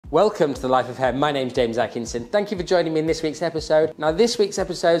Welcome to The Life of Hair. My name's James Atkinson. Thank you for joining me in this week's episode. Now, this week's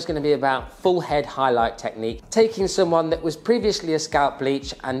episode is going to be about full head highlight technique, taking someone that was previously a scalp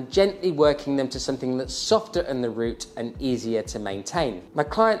bleach and gently working them to something that's softer in the root and easier to maintain. My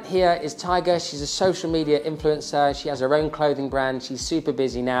client here is Tiger. She's a social media influencer. She has her own clothing brand. She's super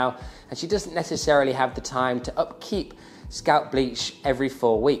busy now, and she doesn't necessarily have the time to upkeep scalp bleach every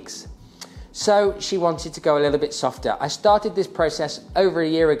 4 weeks. So she wanted to go a little bit softer. I started this process over a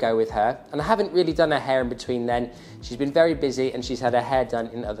year ago with her, and I haven't really done her hair in between then. She's been very busy and she's had her hair done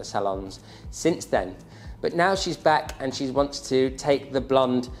in other salons since then. But now she's back and she wants to take the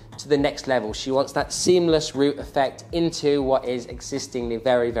blonde to the next level. She wants that seamless root effect into what is existingly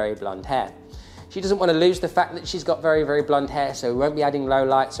very, very blonde hair. She doesn't want to lose the fact that she's got very, very blonde hair, so we won't be adding low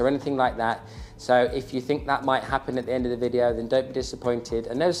lights or anything like that. So if you think that might happen at the end of the video, then don't be disappointed.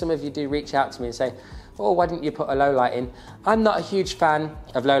 I know some of you do reach out to me and say, oh, why didn't you put a low light in? I'm not a huge fan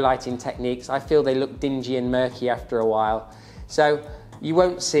of low lighting techniques. I feel they look dingy and murky after a while. So you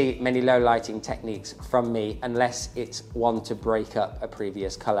won't see many low lighting techniques from me unless it's one to break up a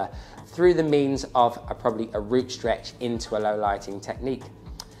previous color through the means of probably a root stretch into a low lighting technique.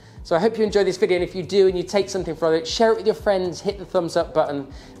 So I hope you enjoy this video, and if you do and you take something from it, share it with your friends, hit the thumbs up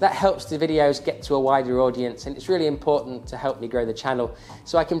button. That helps the videos get to a wider audience, and it's really important to help me grow the channel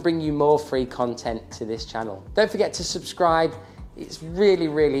so I can bring you more free content to this channel. Don't forget to subscribe. It's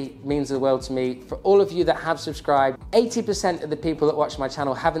really means the world to me. For all of you that have subscribed, 80% of the people that watch my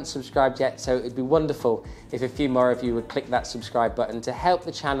channel haven't subscribed yet, so it'd be wonderful if a few more of you would click that subscribe button to help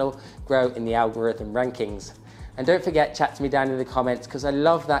the channel grow in the algorithm rankings. And don't forget, chat to me down in the comments, because I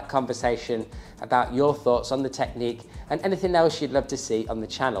love that conversation about your thoughts on the technique and anything else you'd love to see on the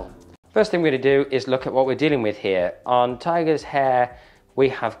channel. First thing we're going to do is look at what we're dealing with here. On Tiger's hair, we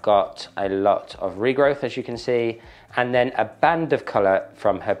have got a lot of regrowth, as you can see, and then a band of colour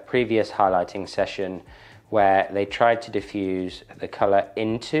from her previous highlighting session where they tried to diffuse the colour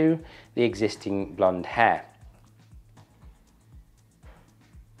into the existing blonde hair.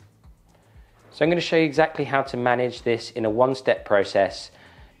 So I'm going to show you exactly how to manage this in a one-step process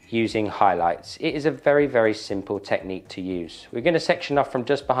using highlights. It is a very simple technique to use. We're going to section off from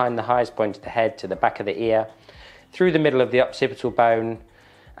just behind the highest point of the head to the back of the ear, through the middle of the occipital bone,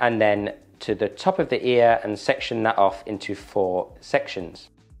 and then to the top of the ear, and section that off into 4 sections.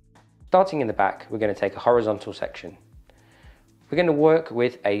 Starting in the back, we're going to take a horizontal section. We're going to work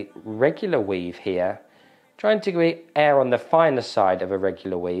with a regular weave here, trying to err on the finer side of a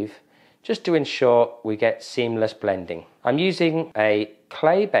regular weave, just to ensure we get seamless blending. I'm using a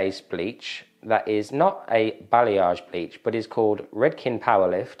clay-based bleach that is not a balayage bleach, but is called Redkin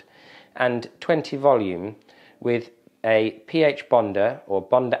Powerlift and 20 volume with a pH bonder or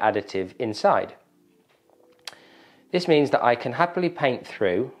bonder additive inside. This means that I can happily paint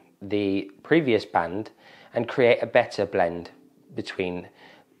through the previous band and create a better blend between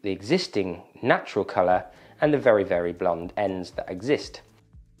the existing natural colour and the very blonde ends that exist.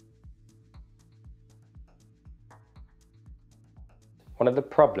 One of the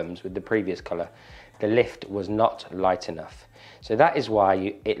problems with the previous colour, the lift was not light enough. So that is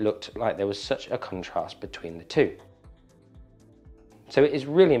why it looked like there was such a contrast between the two. So it is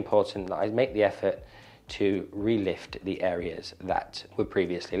really important that I make the effort to relift the areas that were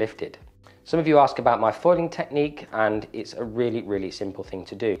previously lifted. Some of you ask about my foiling technique, and it's a really simple thing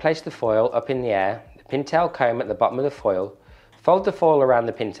to do. Place the foil up in the air, the pintail comb at the bottom of the foil, fold the foil around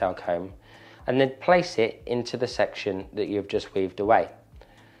the pintail comb, and then place it into the section that you've just weaved away.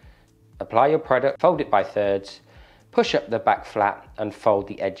 Apply your product, fold it by thirds, push up the back flap and fold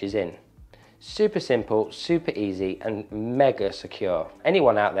the edges in. Super simple, super easy and mega secure.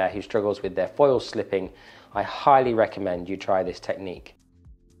 Anyone out there who struggles with their foil slipping, I highly recommend you try this technique.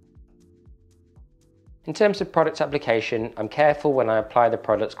 In terms of product application, I'm careful when I apply the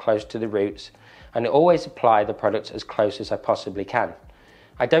products close to the roots, and always apply the products as close as I possibly can.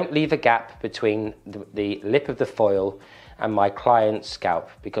 I don't leave a gap between the lip of the foil and my client's scalp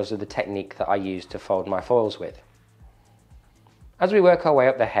because of the technique that I use to fold my foils with. As we work our way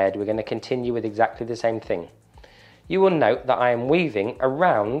up the head, we're going to continue with exactly the same thing. You will note that I am weaving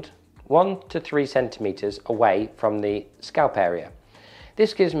around 1 to 3 centimeters away from the scalp area.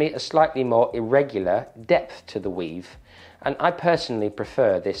 This gives me a slightly more irregular depth to the weave, and I personally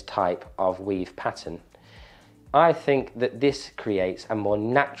prefer this type of weave pattern. I think that this creates a more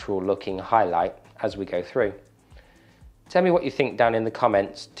natural looking highlight as we go through. Tell me what you think down in the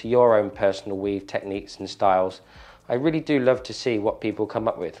comments to your own personal weave techniques and styles. I really do love to see what people come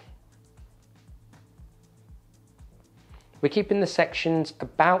up with. We're keeping the sections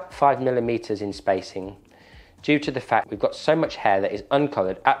about 5 millimeters in spacing due to the fact we've got so much hair that is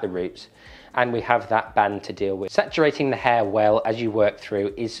uncoloured at the roots and we have that band to deal with. Saturating the hair well as you work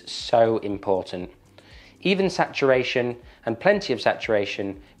through is so important. Even saturation and plenty of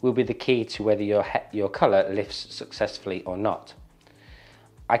saturation will be the key to whether your colour lifts successfully or not.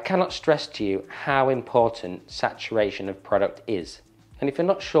 I cannot stress to you how important saturation of product is. And if you're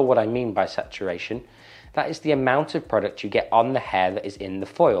not sure what I mean by saturation, that is the amount of product you get on the hair that is in the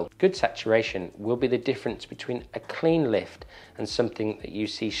foil. Good saturation will be the difference between a clean lift and something that you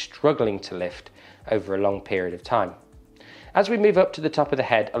see struggling to lift over a long period of time. As we move up to the top of the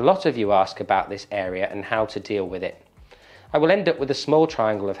head, a lot of you ask about this area and how to deal with it. I will end up with a small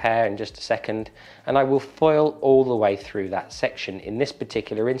triangle of hair in just a second, and I will foil all the way through that section in this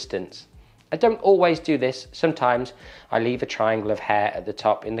particular instance. I don't always do this. Sometimes I leave a triangle of hair at the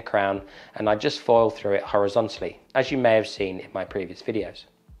top in the crown and I just foil through it horizontally, as you may have seen in my previous videos.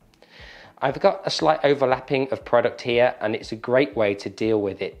 I've got a slight overlapping of product here, and it's a great way to deal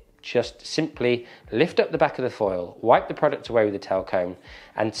with it. Just simply lift up the back of the foil, wipe the product away with the tail comb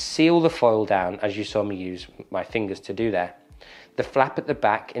and seal the foil down, as you saw me use my fingers to do there. The flap at the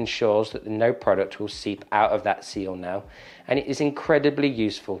back ensures that no product will seep out of that seal now, and it is incredibly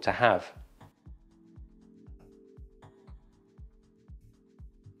useful to have.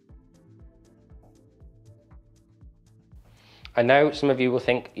 I know some of you will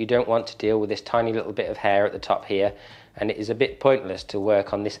think you don't want to deal with this tiny little bit of hair at the top here, and it is a bit pointless to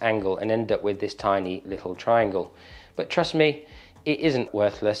work on this angle and end up with this tiny little triangle. But trust me, it isn't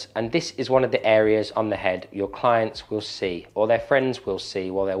worthless, and this is one of the areas on the head your clients will see or their friends will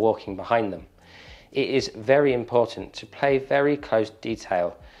see while they're walking behind them. It is very important to pay very close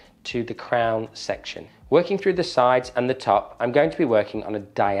detail to the crown section. Working through the sides and the top, I'm going to be working on a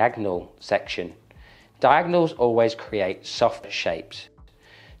diagonal section. Diagonals always create soft shapes.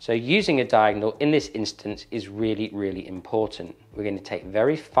 So using a diagonal in this instance is really important. We're going to take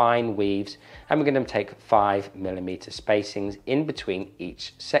very fine weaves and we're going to take 5mm spacings in between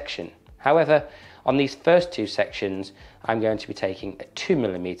each section. However, on these first two sections, I'm going to be taking a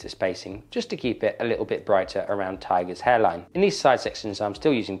 2mm spacing just to keep it a little bit brighter around Tiger's hairline. In these side sections, I'm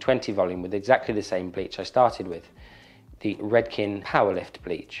still using 20 volume with exactly the same bleach I started with, the Redken Powerlift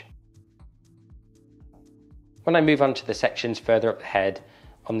bleach. When I move on to the sections further up the head,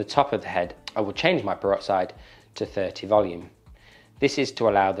 on the top of the head, I will change my peroxide to 30 volume. This is to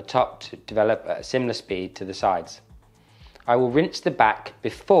allow the top to develop at a similar speed to the sides. I will rinse the back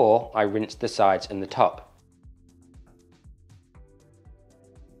before I rinse the sides and the top.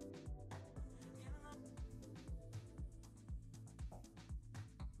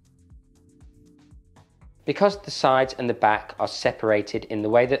 Because the sides and the back are separated in the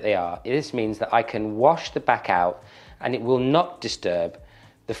way that they are, this means that I can wash the back out and it will not disturb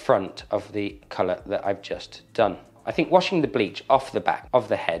the front of the colour that I've just done. I think washing the bleach off the back of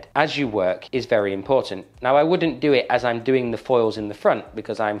the head as you work is very important. Now, I wouldn't do it as I'm doing the foils in the front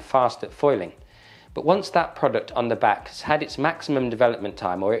because I'm fast at foiling. But once that product on the back has had its maximum development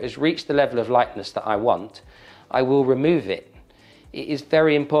time or it has reached the level of lightness that I want, I will remove it. It is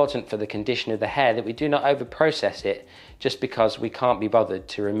very important for the condition of the hair that we do not over-process it just because we can't be bothered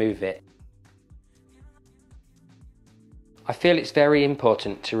to remove it. I feel it's very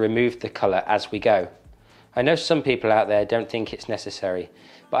important to remove the colour as we go. I know some people out there don't think it's necessary,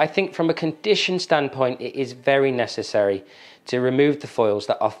 but I think from a condition standpoint it is very necessary to remove the foils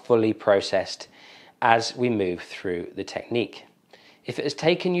that are fully processed as we move through the technique. If it has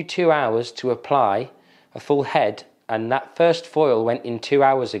taken you 2 hours to apply a full head and that first foil went in 2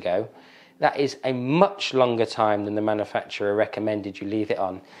 hours ago, that is a much longer time than the manufacturer recommended you leave it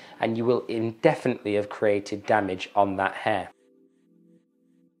on, and you will indefinitely have created damage on that hair.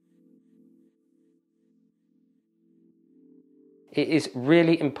 It is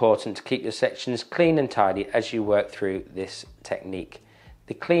really important to keep your sections clean and tidy as you work through this technique.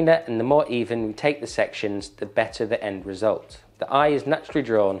 The cleaner and the more even we take the sections, the better the end result. The eye is naturally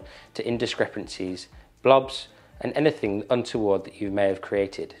drawn to indiscrepancies, blobs, and anything untoward that you may have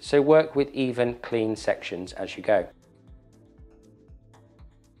created. So work with even, clean sections as you go.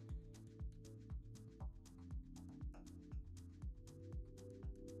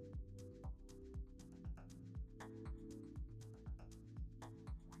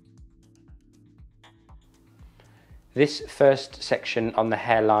 This first section on the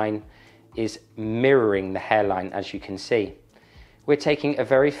hairline is mirroring the hairline, as you can see. We're taking a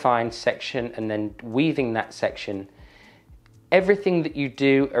very fine section and then weaving that section. Everything that you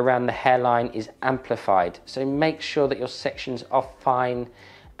do around the hairline is amplified, so make sure that your sections are fine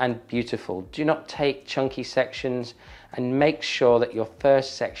and beautiful. Do not take chunky sections and make sure that your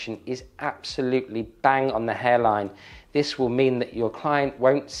first section is absolutely bang on the hairline. This will mean that your client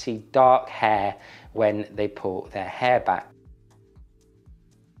won't see dark hair when they pull their hair back.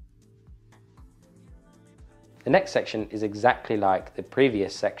 The next section is exactly like the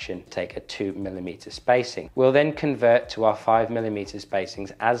previous section. Take a 2mm spacing. We'll then convert to our 5mm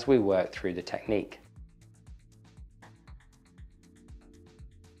spacings as we work through the technique.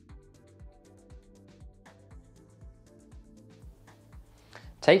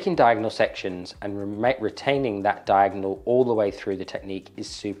 Taking diagonal sections and retaining that diagonal all the way through the technique is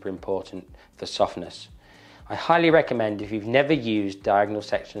super important for softness. I highly recommend, if you've never used diagonal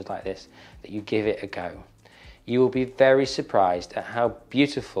sections like this, that you give it a go. You will be very surprised at how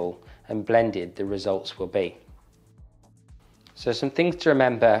beautiful and blended the results will be. So some things to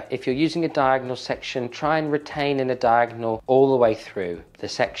remember: if you're using a diagonal section, try and retain in a diagonal all the way through the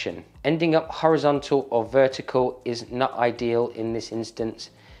section. Ending up horizontal or vertical is not ideal in this instance,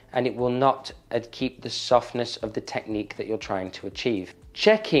 and it will not keep the softness of the technique that you're trying to achieve.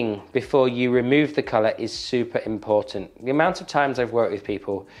 Checking before you remove the colour is super important. The amount of times I've worked with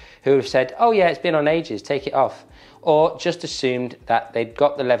people who have said, oh yeah, it's been on ages, take it off, or just assumed that they'd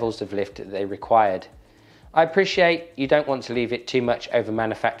got the levels of lift that they required. I appreciate you don't want to leave it too much over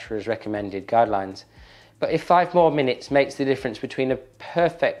manufacturer's recommended guidelines, but if 5 more minutes makes the difference between a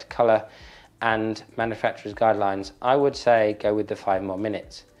perfect colour and manufacturer's guidelines, I would say go with the 5 more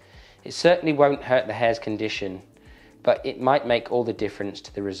minutes. It certainly won't hurt the hair's condition, but it might make all the difference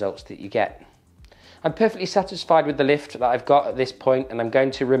to the results that you get. I'm perfectly satisfied with the lift that I've got at this point, and I'm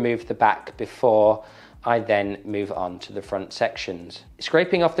going to remove the back before I then move on to the front sections.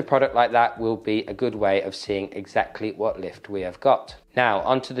 Scraping off the product like that will be a good way of seeing exactly what lift we have got. Now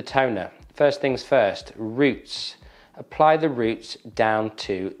onto the toner. First things first, roots. Apply the roots down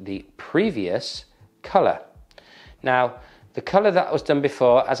to the previous colour. Now the colour that was done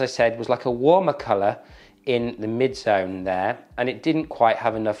before, as I said, was like a warmer colour in the mid zone there, and it didn't quite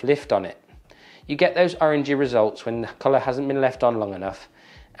have enough lift on it. You get those orangey results when the colour hasn't been left on long enough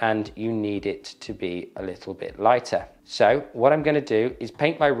and you need it to be a little bit lighter. So what I'm going to do is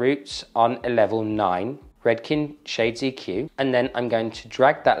paint my roots on a level 9 Redken Shades EQ, and then I'm going to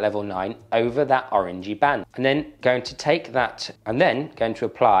drag that level 9 over that orangey band, and then going to take that and then going to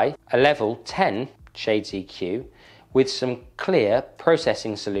apply a level 10 Shades EQ with some clear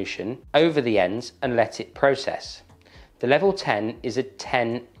processing solution over the ends and let it process. The level 10 is a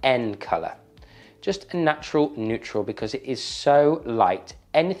 10N colour, just a natural neutral because it is so light.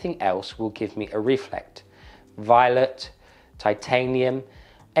 Anything else will give me a reflect. Violet, titanium,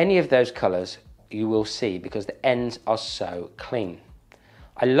 any of those colours you will see because the ends are so clean.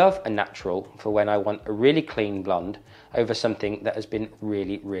 I love a natural for when I want a really clean blonde over something that has been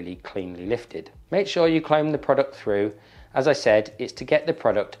really cleanly lifted. Make sure you comb the product through. As I said, it's to get the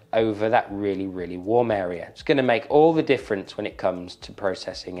product over that really warm area. It's going to make all the difference when it comes to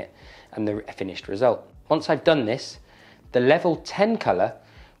processing it and the finished result. Once I've done this, the level 10 colour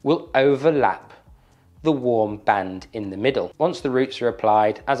will overlap the warm band in the middle. Once the roots are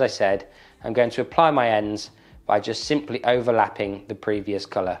applied, as I said, I'm going to apply my ends by just simply overlapping the previous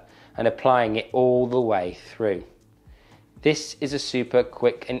colour and applying it all the way through. This is a super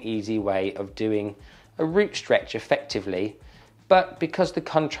quick and easy way of doing a root stretch effectively, but because the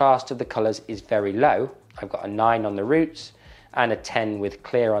contrast of the colours is very low, I've got a 9 on the roots and a 10 with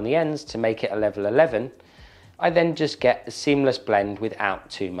clear on the ends to make it a level 11, I then just get a seamless blend without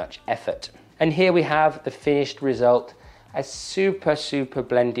too much effort. And here we have the finished result, a super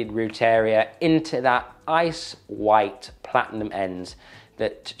blended root area into that ice white platinum ends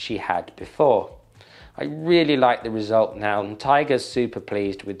that she had before. I really like the result now, and Tiger's super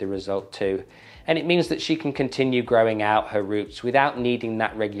pleased with the result too, and it means that she can continue growing out her roots without needing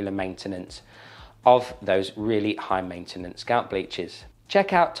that regular maintenance of those really high maintenance scalp bleaches.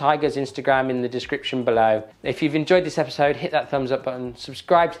 Check out Tiger's Instagram in the description below. If you've enjoyed this episode, hit that thumbs up button,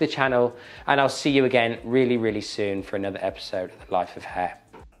 subscribe to the channel, and I'll see you again really soon for another episode of The Life of Hair.